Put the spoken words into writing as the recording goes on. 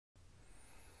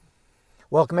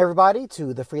Welcome everybody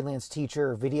to the Freelance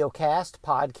Teacher Videocast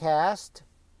podcast.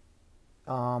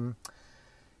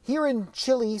 Here in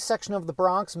chilly section of the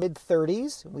Bronx,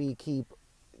 mid-30s, we keep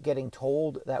getting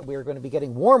told that we're going to be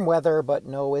getting warm weather, but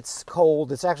no, it's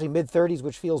cold. It's actually mid-30s,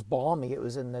 which feels balmy. It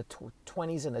was in the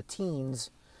 20s and the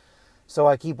teens. So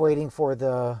I keep waiting for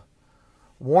the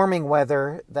warming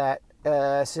weather that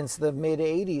since the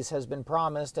mid-80s has been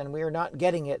promised, and we're not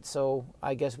getting it, so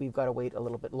I guess we've got to wait a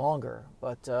little bit longer.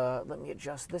 But let me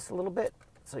adjust this a little bit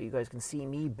so you guys can see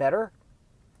me better.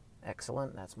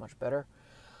 Excellent, that's much better.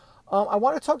 I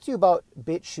want to talk to you about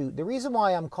BitChute. The reason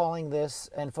why I'm calling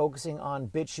this and focusing on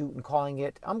BitChute and calling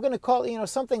it, I'm going to call it,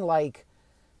 something like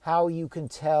how you can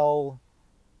tell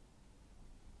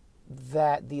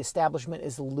that the establishment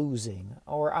is losing.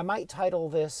 Or I might title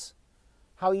this,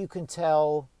 how you can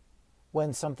tell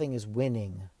when something is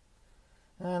winning.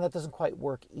 That doesn't quite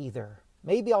work either.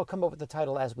 Maybe I'll come up with the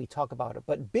title as we talk about it.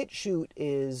 But BitChute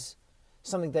is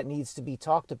something that needs to be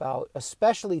talked about,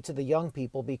 especially to the young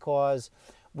people, because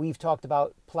we've talked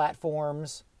about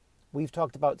platforms, we've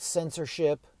talked about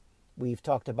censorship, we've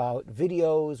talked about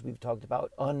videos, we've talked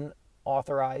about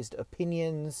unauthorized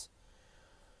opinions.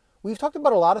 We've talked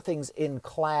about a lot of things in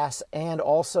class and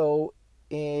also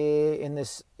in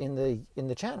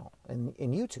the channel in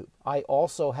YouTube. I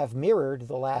also have mirrored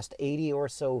the last 80 or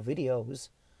so videos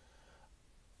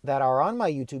that are on my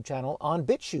YouTube channel on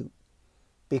BitChute,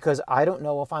 because I don't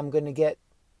know if I'm going to get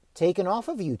taken off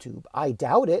of YouTube. I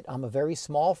doubt it. I'm a very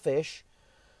small fish,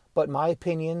 but my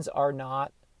opinions are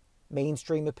not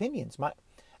mainstream opinions.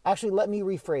 Actually, let me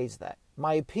rephrase that.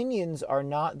 My opinions are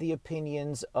not the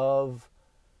opinions of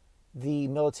the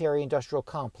military-industrial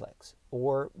complex,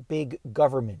 or big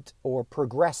government, or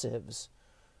progressives,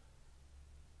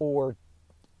 or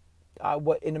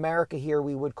what in America here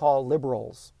we would call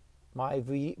liberals. My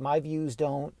views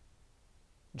don't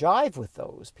jive with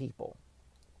those people.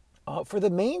 For the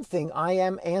main thing, I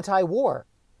am anti-war.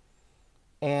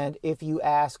 And if you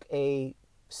ask a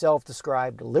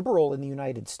self-described liberal in the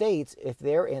United States if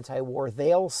they're anti-war,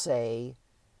 they'll say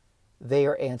they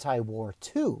are anti-war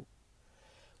too.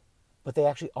 But they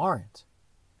actually aren't.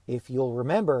 If you'll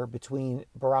remember, between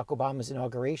Barack Obama's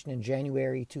inauguration in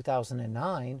January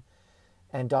 2009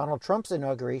 and Donald Trump's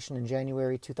inauguration in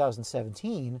January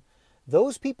 2017,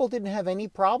 those people didn't have any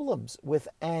problems with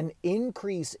an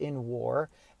increase in war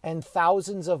and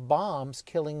thousands of bombs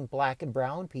killing black and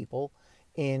brown people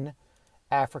in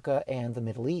Africa and the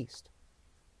Middle East.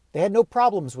 They had no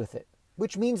problems with it,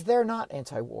 which means they're not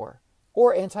anti-war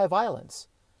or anti-violence.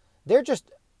 They're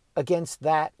just against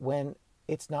that when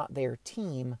it's not their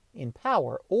team in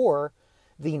power, or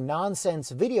the nonsense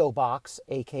video box,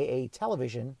 aka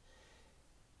television,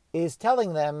 is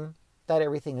telling them that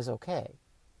everything is okay.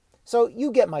 So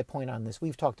you get my point on this.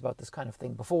 We've talked about this kind of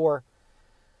thing before,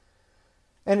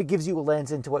 and it gives you a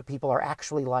lens into what people are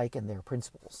actually like and their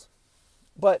principles.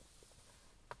 But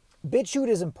BitChute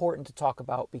is important to talk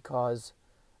about because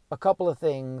a couple of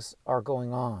things are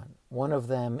going on. One of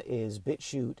them is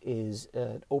BitChute is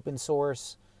an open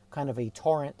source, kind of a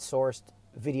torrent-sourced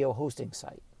video hosting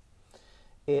site.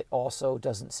 It also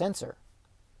doesn't censor.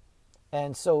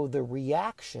 And so the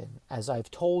reaction, as I've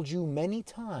told you many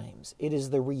times, it is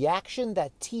the reaction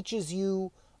that teaches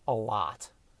you a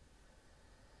lot.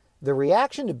 The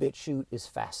reaction to BitChute is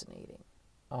fascinating.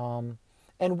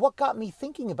 And what got me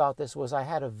thinking about this was I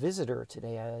had a visitor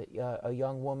today, a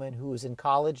young woman who is in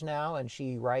college now, and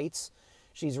she writes.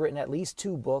 She's written at least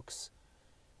 2 books,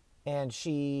 and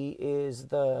she is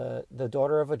the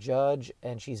daughter of a judge,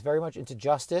 and she's very much into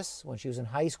justice. When she was in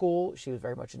high school, she was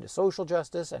very much into social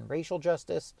justice and racial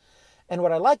justice. And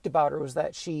what I liked about her was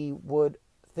that she would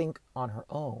think on her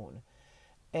own.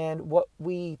 And what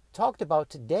we talked about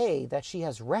today that she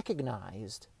has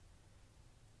recognized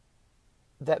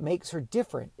that makes her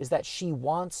different is that she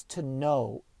wants to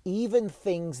know even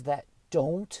things that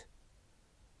don't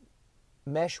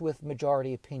mesh with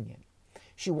majority opinion.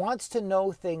 She wants to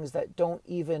know things that don't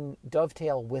even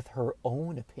dovetail with her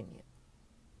own opinion.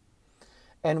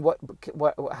 And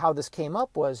how this came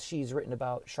up was she's written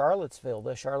about Charlottesville,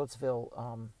 the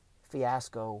Charlottesville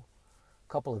fiasco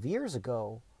a couple of years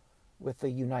ago with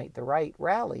the Unite the Right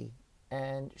rally,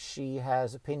 and she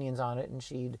has opinions on it, and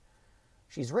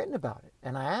she's written about it.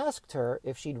 And I asked her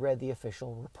if she'd read the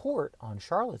official report on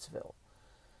Charlottesville,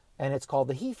 and it's called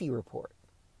the Heaphy Report.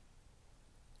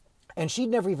 And she'd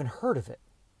never even heard of it,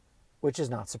 which is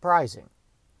not surprising.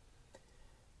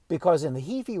 Because in the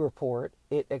Heaphy Report,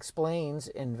 it explains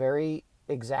in very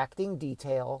exacting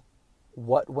detail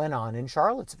what went on in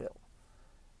Charlottesville.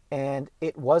 And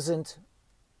it wasn't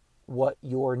what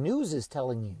your news is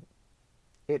telling you.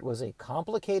 It was a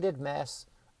complicated mess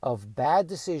of bad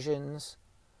decisions,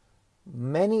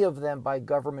 many of them by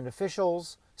government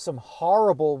officials, some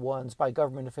horrible ones by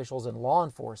government officials and law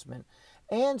enforcement,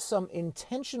 and some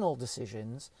intentional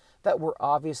decisions that were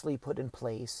obviously put in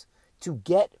place to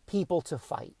get people to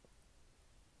fight.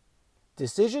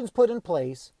 Decisions put in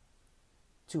place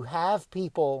to have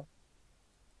people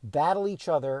battle each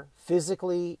other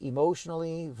physically,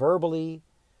 emotionally, verbally,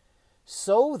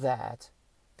 so that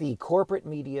the corporate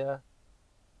media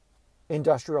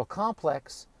industrial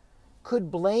complex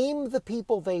could blame the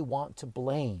people they want to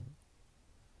blame.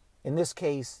 In this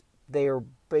case, they are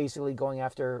basically going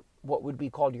after what would be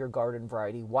called your garden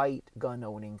variety white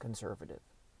gun-owning conservative.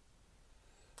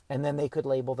 And then they could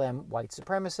label them white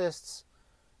supremacists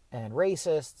and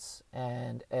racists,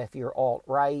 and if you're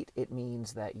alt-right, it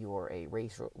means that you're a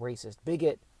racist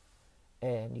bigot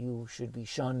and you should be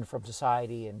shunned from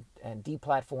society and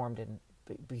deplatformed and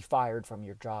be fired from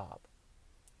your job.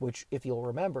 Which, if you'll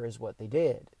remember, is what they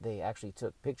did. They actually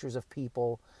took pictures of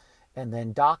people and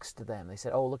then doxed them. They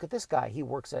said, oh, look at this guy. He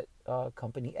works at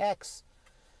company X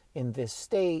in this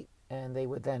state. And they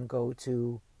would then go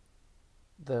to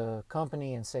the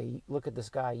company and say, look at this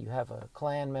guy. You have a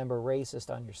Klan member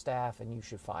racist on your staff and you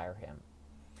should fire him.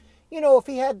 You know, if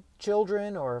he had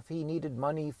children or if he needed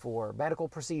money for medical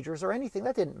procedures or anything,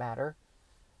 that didn't matter.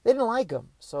 They didn't like him.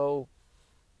 So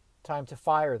time to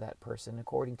fire that person,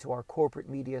 according to our corporate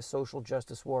media social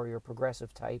justice warrior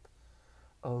progressive type,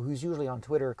 who's usually on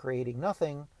Twitter creating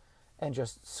nothing and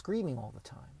just screaming all the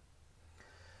time.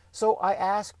 So I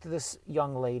asked this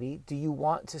young lady, do you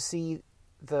want to see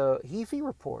the Heaphy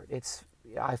Report?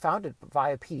 I found it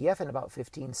via PDF in about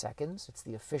 15 seconds. It's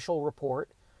the official report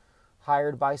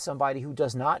hired by somebody who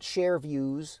does not share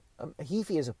views.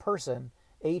 Heaphy is a person,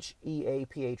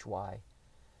 Heaphy.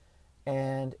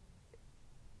 And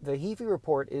the Heaphy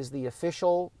Report is the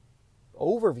official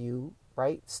overview,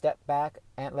 right? Step back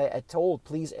and told,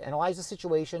 please analyze the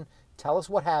situation, tell us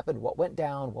what happened, what went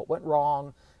down, what went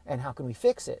wrong, and how can we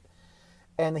fix it.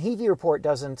 And the Heaphy Report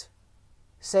doesn't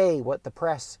say what the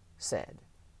press said.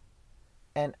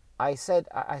 And I said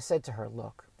to her,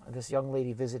 look, this young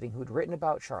lady visiting who'd written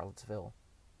about Charlottesville,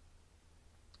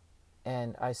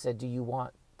 and I said, do you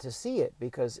want to see it?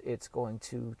 Because it's going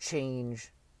to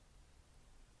change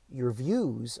your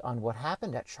views on what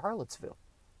happened at Charlottesville.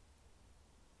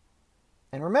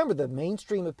 And remember, the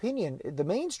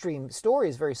mainstream story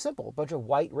is very simple. A bunch of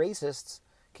white racists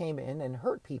came in and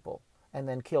hurt people and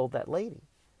then killed that lady.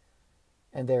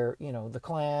 And they're, the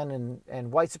Klan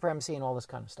and white supremacy and all this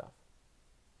kind of stuff.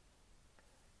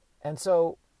 And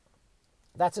so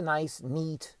that's a nice,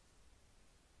 neat,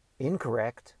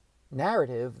 incorrect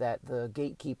narrative that the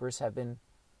gatekeepers have been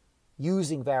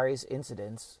using various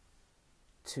incidents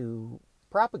to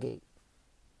propagate.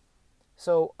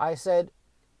 So I said,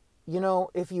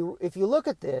 if you look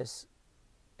at this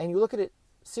and you look at it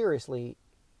seriously,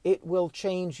 it will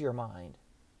change your mind.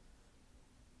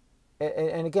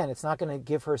 And again, it's not going to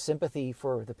give her sympathy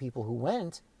for the people who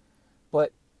went,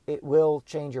 but it will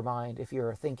change your mind if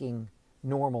you're a thinking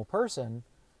normal person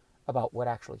about what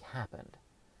actually happened.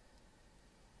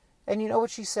 And you know what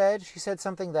she said? She said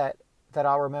something that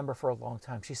I'll remember for a long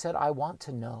time. She said, I want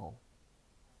to know.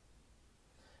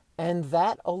 And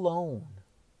that alone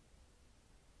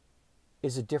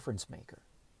is a difference maker.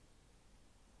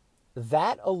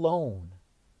 That alone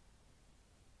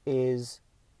is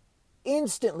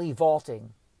instantly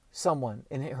vaulting someone,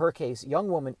 in her case, a young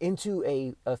woman, into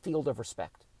a field of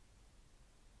respect.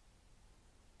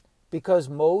 Because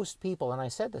most people, and I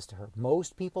said this to her,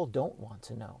 most people don't want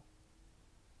to know.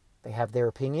 They have their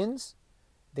opinions,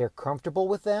 they're comfortable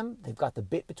with them, they've got the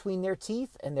bit between their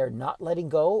teeth, and they're not letting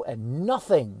go, and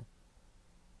nothing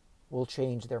will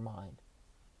change their mind.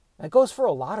 And it goes for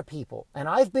a lot of people, and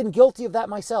I've been guilty of that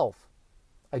myself.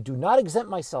 I do not exempt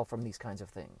myself from these kinds of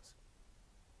things.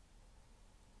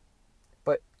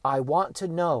 But I want to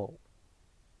know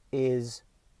is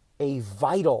a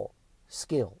vital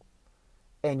skill.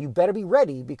 And you better be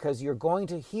ready, because you're going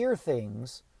to hear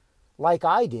things like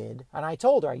I did. And I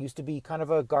told her I used to be kind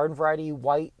of a garden variety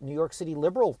white New York City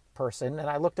liberal person. And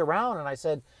I looked around and I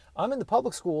said, I'm in the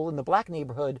public school in the black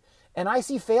neighborhood and I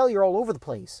see failure all over the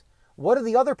place. What do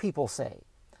the other people say?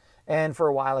 And for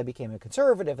a while I became a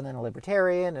conservative and then a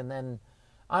libertarian. And then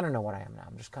I don't know what I am now.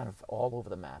 I'm just kind of all over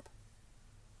the map.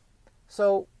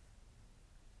 So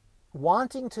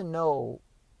wanting to know,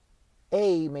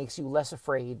 A, makes you less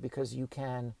afraid because you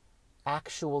can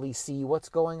actually see what's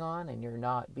going on and you're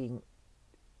not being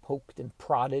poked and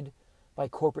prodded by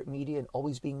corporate media and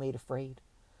always being made afraid.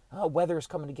 Weather's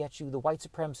coming to get you. The white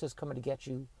supremacists coming to get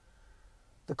you.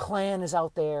 The Klan is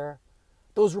out there.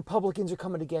 those Republicans are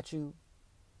coming to get you.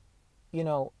 You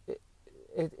know,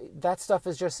 that stuff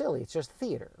is just silly. It's just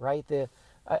theater, right?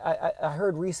 I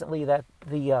heard recently that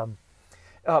the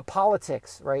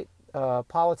politics, right?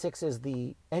 Politics is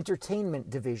the entertainment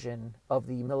division of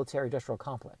the military-industrial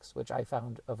complex, which I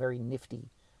found a very nifty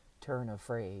turn of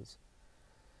phrase.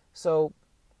 So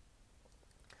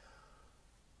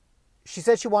she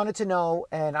said she wanted to know,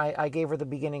 and I gave her the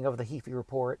beginning of the Heaphy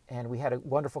Report, and we had a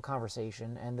wonderful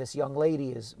conversation. And this young lady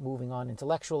is moving on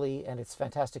intellectually, and it's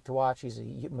fantastic to watch. She's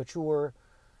a mature,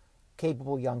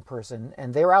 capable young person,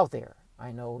 and they're out there.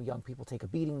 I know young people take a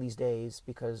beating these days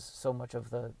because so much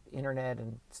of the internet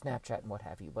and Snapchat and what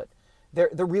have you, but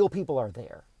the real people are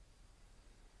there.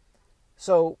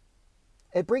 So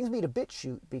it brings me to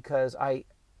BitChute because I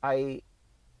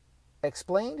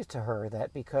explained to her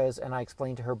that and I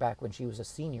explained to her back when she was a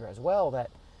senior as well, that,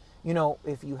 you know,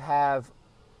 if you have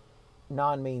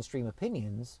non-mainstream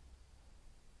opinions,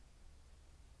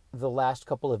 the last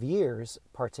couple of years,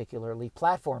 particularly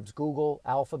platforms, Google,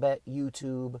 Alphabet,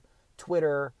 YouTube,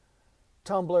 Twitter,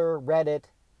 Tumblr, Reddit,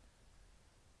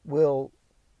 will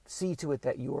see to it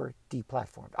that you're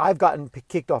deplatformed. I've gotten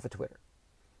kicked off of Twitter.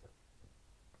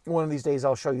 One of these days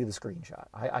I'll show you the screenshot.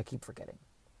 I keep forgetting.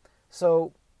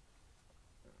 So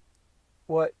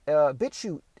what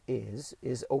BitChute is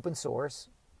open source,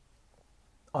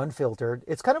 unfiltered.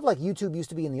 It's kind of like YouTube used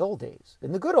to be in the old days,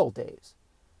 in the good old days.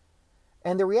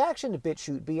 And the reaction to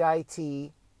BitChute,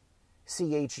 BitChute,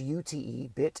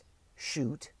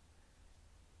 BitChute,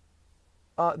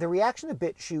 the reaction to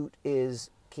BitChute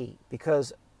is key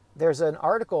because there's an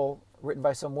article written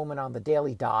by some woman on the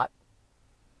Daily Dot,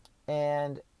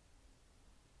 and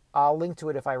I'll link to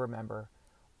it if I remember.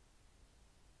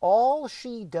 All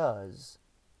she does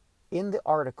in the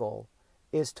article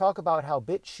is talk about how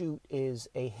BitChute is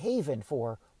a haven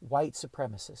for white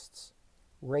supremacists,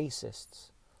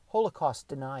 racists, Holocaust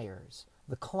deniers,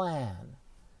 the Klan,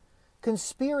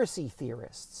 conspiracy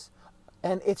theorists.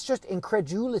 And it's just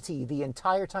incredulity the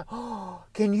entire time. Oh,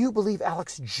 can you believe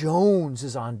Alex Jones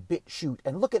is on BitChute?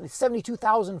 And look at it,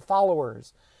 72,000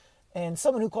 followers. And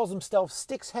someone who calls himself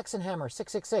Styx Hexenhammer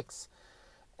 666.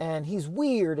 And he's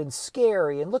weird and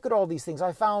scary. And look at all these things.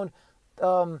 I found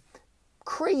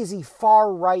crazy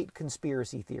far-right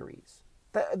conspiracy theories.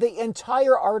 The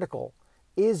entire article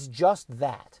is just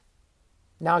that.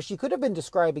 Now, she could have been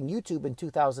describing YouTube in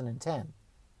 2010.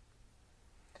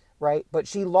 Right? But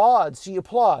she lauds, she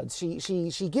applauds, she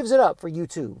gives it up for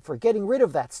YouTube, for getting rid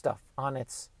of that stuff on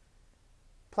its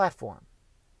platform.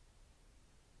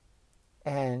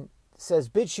 And says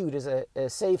BitChute is a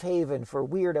safe haven for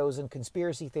weirdos and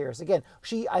conspiracy theorists. Again,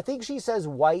 I think she says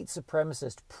white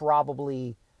supremacist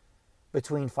probably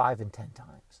between 5 and 10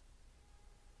 times.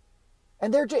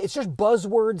 And it's just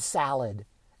buzzword salad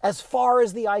as far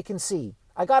as the eye can see.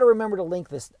 I got to remember to link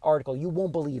this article. You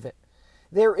won't believe it.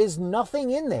 There is nothing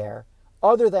in there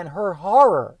other than her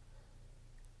horror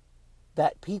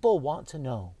that people want to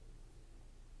know.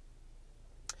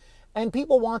 And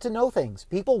people want to know things.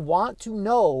 People want to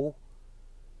know,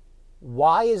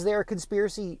 why is there a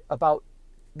conspiracy about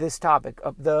this topic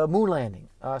of the moon landing,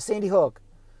 Sandy Hook?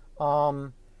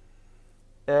 What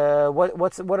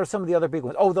are some of the other big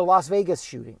ones? Oh, the Las Vegas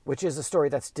shooting, which is a story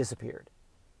that's disappeared.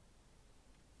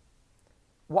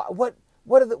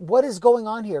 What is going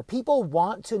on here? People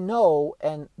want to know,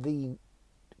 and the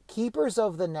keepers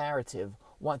of the narrative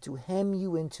want to hem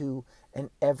you into an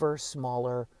ever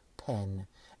smaller pen.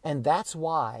 And that's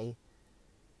why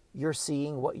you're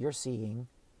seeing what you're seeing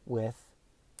with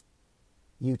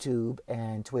YouTube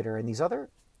and Twitter and these other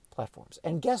platforms.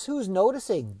 And guess who's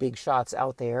noticing? Big shots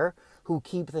out there who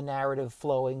keep the narrative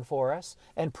flowing for us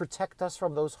and protect us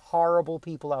from those horrible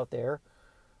people out there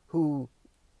who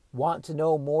want to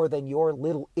know more than your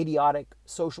little idiotic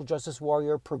social justice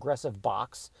warrior progressive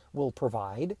box will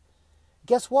provide.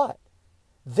 Guess what?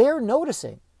 They're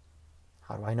noticing.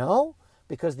 How do I know?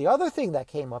 Because the other thing that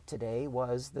came up today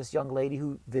was this young lady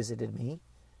who visited me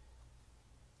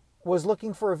was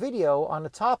looking for a video on a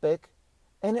topic,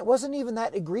 and it wasn't even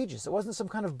that egregious. It wasn't some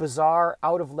kind of bizarre,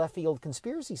 out of left field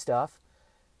conspiracy stuff.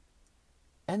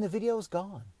 And the video's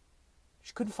gone.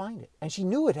 She couldn't find it. And she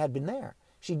knew it had been there.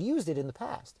 She'd used it in the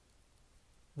past.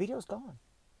 Video's gone.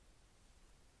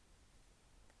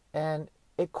 And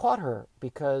it caught her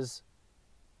because,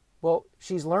 well,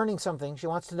 she's learning something. She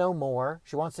wants to know more.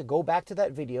 She wants to go back to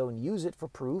that video and use it for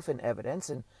proof and evidence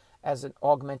and as an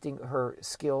augmenting her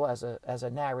skill as a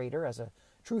narrator, as a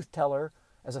truth teller,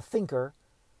 as a thinker.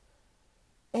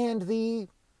 And the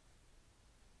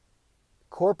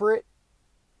corporate,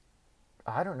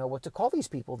 I don't know what to call these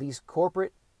people, these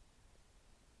corporate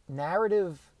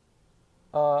narrative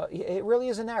It really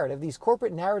is a narrative. These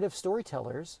corporate narrative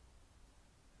storytellers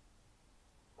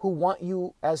who want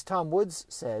you, as Tom Woods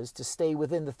says, to stay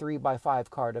within the 3x5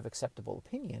 card of acceptable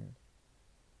opinion,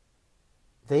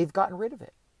 they've gotten rid of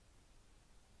it.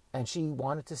 And she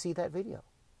wanted to see that video.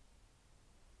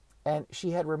 And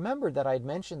she had remembered that I'd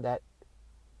mentioned that,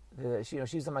 she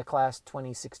was in my class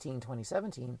 2016,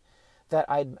 2017, that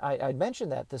I'd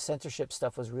mentioned that the censorship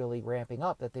stuff was really ramping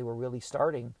up, that they were really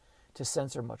starting to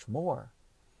censor much more.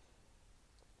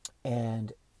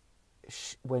 And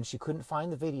when she couldn't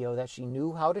find the video, that she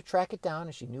knew how to track it down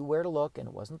and she knew where to look and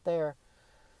it wasn't there,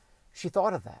 she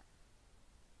thought of that.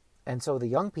 And so the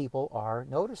young people are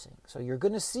noticing. So you're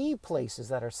going to see places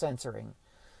that are censoring.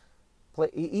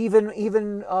 Even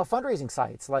fundraising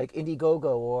sites like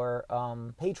Indiegogo or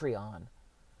Patreon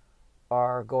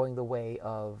are going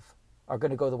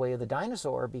to go the way of the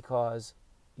dinosaur, because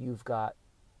you've got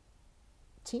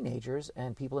teenagers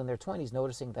and people in their 20s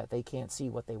noticing that they can't see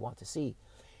what they want to see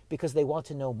because they want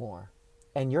to know more,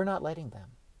 and you're not letting them.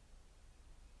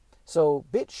 So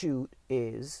BitChute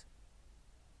is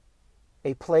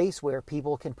a place where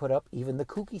people can put up even the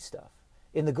kooky stuff.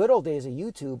 In the good old days of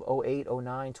YouTube, 08,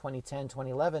 09, 2010,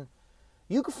 2011,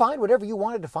 you could find whatever you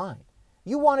wanted to find.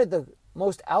 You wanted the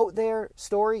most out there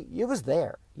story, it was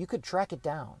there. You could track it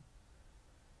down.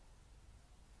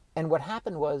 And what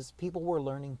happened was people were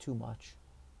learning too much.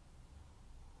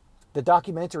 The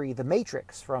documentary The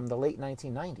Matrix from the late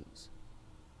 1990s,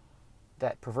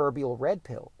 that proverbial red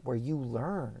pill where you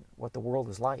learn what the world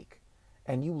is like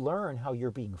and you learn how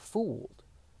you're being fooled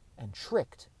and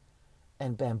tricked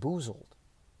and bamboozled.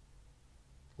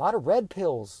 A lot of red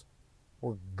pills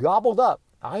were gobbled up.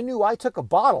 I knew I took a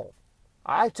bottle.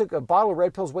 I took a bottle of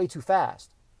red pills way too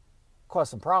fast.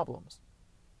 Caused some problems.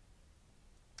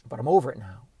 But I'm over it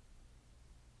now.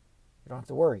 You don't have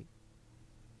to worry.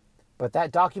 But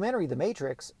that documentary, The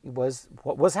Matrix, was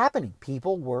what was happening.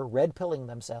 People were red pilling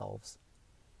themselves.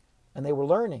 And they were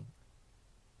learning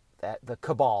that the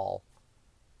cabal,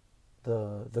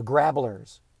 the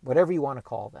grabblers, whatever you want to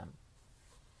call them,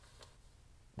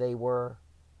 they were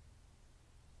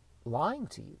lying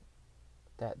to you,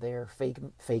 that they're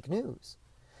fake news.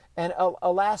 And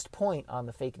a last point on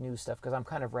the fake news stuff, because I'm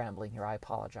kind of rambling here, I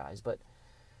apologize, but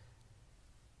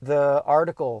the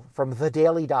article from The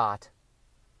Daily Dot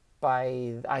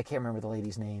by, I can't remember the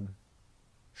lady's name,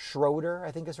 Schroeder,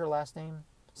 I think is her last name,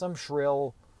 some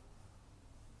shrill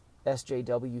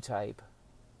SJW type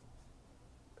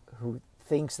who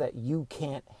thinks that you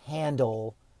can't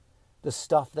handle the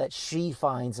stuff that she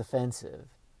finds offensive,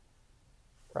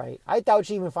 right? I doubt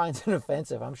she even finds it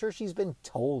offensive. I'm sure she's been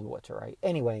told what to write.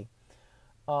 Anyway,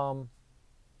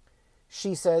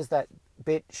 she says that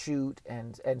BitChute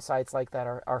and sites like that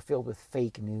are filled with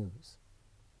fake news.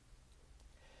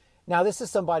 Now, this is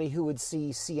somebody who would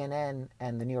see CNN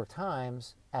and the New York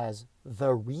Times as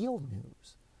the real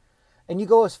news. And you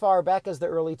go as far back as the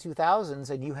early 2000s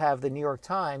and you have the New York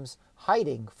Times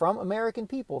hiding from American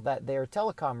people that their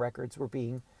telecom records were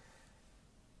being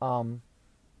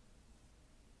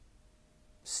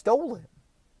stolen,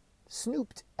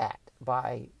 snooped at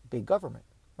by big government,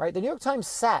 right? The New York Times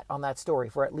sat on that story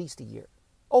for at least a year.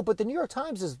 Oh, but the New York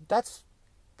Times that's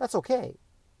okay.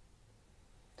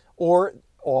 Or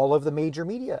all of the major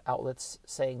media outlets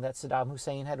saying that Saddam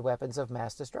Hussein had weapons of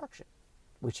mass destruction,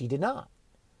 which he did not.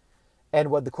 And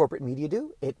what did the corporate media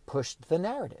do? It pushed the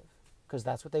narrative, because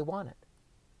that's what they wanted.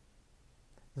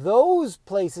 Those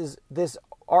places, this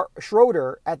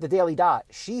Schroeder at the Daily Dot,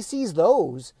 she sees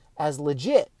those as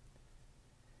legit.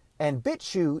 And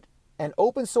BitChute, an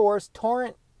open source,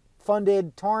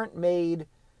 torrent-funded, torrent-made,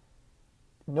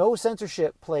 no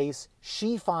censorship place,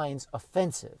 she finds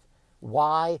offensive.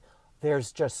 Why?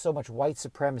 There's just so much white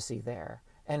supremacy there,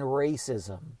 and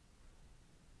racism,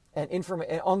 and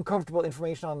uncomfortable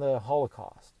information on the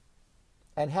Holocaust,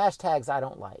 and hashtags I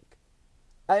don't like.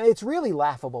 And it's really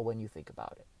laughable when you think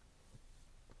about it.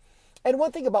 And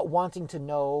one thing about wanting to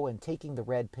know and taking the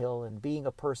red pill and being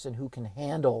a person who can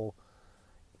handle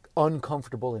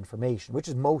uncomfortable information, which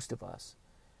is most of us,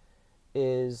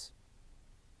 is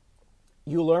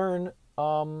you learn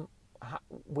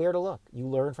where to look. You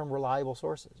learn from reliable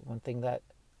sources. One thing that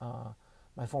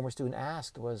my former student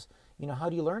asked was, how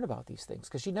do you learn about these things?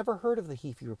 Because she'd never heard of the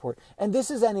Heaphy Report. And this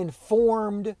is an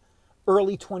informed,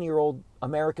 early 20-year-old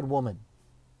American woman.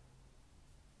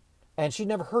 And she'd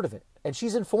never heard of it. And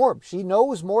she's informed. She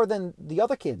knows more than the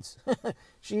other kids.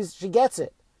 She gets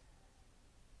it.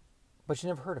 But she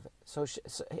never heard of it. So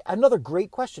another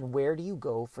great question, where do you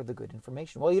go for the good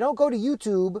information? Well, you don't go to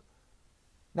YouTube.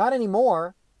 Not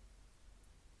anymore.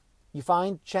 You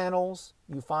find channels,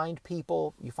 you find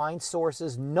people, you find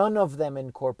sources, none of them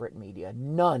in corporate media.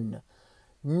 None.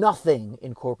 Nothing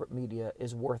in corporate media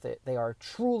is worth it. They are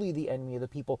truly the enemy of the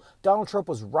people. Donald Trump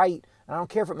was right, and I don't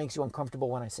care if it makes you uncomfortable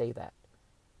when I say that.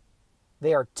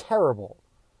 They are terrible.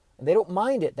 And they don't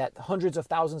mind it that hundreds of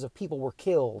thousands of people were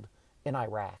killed in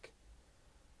Iraq.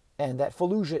 And that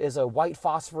Fallujah is a white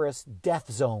phosphorus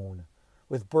death zone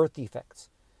with birth defects.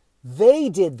 They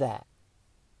did that.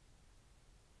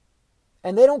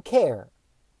 And they don't care.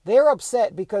 They're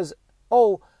upset because,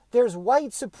 oh, there's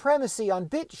white supremacy on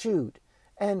BitChute.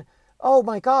 And, oh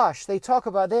my gosh, they talk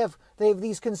about, they have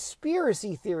these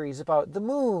conspiracy theories about the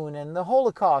moon and the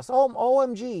Holocaust. Oh,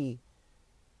 OMG.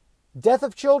 Death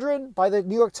of children by the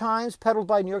New York Times, peddled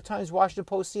by New York Times, Washington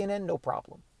Post, CNN, no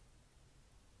problem.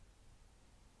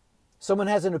 Someone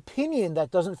has an opinion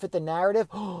that doesn't fit the narrative.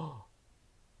 Oh,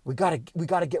 we gotta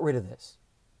get rid of this.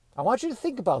 I want you to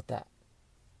think about that.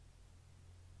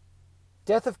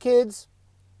 Death of kids,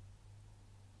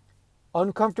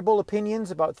 uncomfortable opinions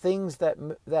about things that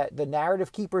the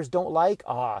narrative keepers don't like.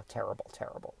 Ah, terrible,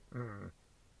 terrible.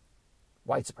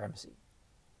 White supremacy.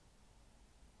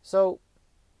 So,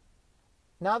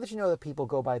 now that you know that people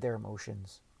go by their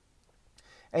emotions,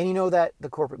 and you know that the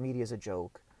corporate media is a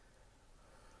joke,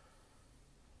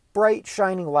 bright,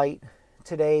 shining light.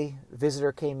 Today, a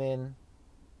visitor came in,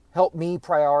 helped me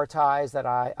prioritize that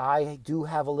I do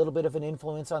have a little bit of an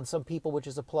influence on some people, which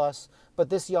is a plus. But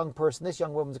this young person, this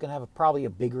young woman is going to have probably a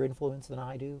bigger influence than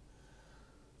I do.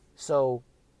 So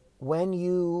when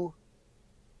you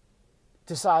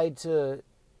decide to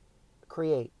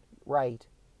create, write,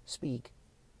 speak,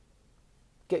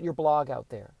 get your blog out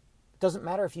there. It doesn't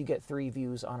matter if you get 3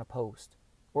 views on a post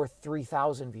or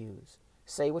 3,000 views.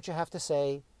 Say what you have to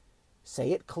say.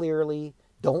 Say it clearly.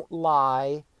 Don't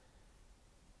lie.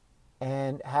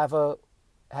 And have an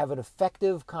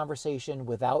effective conversation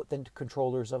without the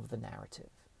controllers of the narrative.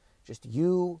 Just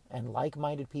you and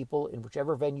like-minded people in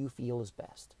whichever venue you feel is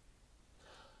best.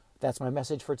 That's my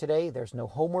message for today. There's no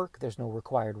homework. There's no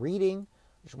required reading.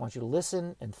 I just want you to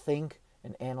listen and think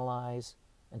and analyze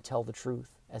and tell the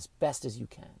truth as best as you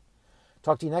can.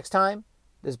 Talk to you next time.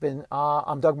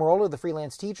 I'm Doug Marola, the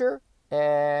freelance teacher,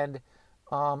 and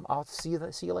I'll see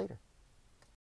you later.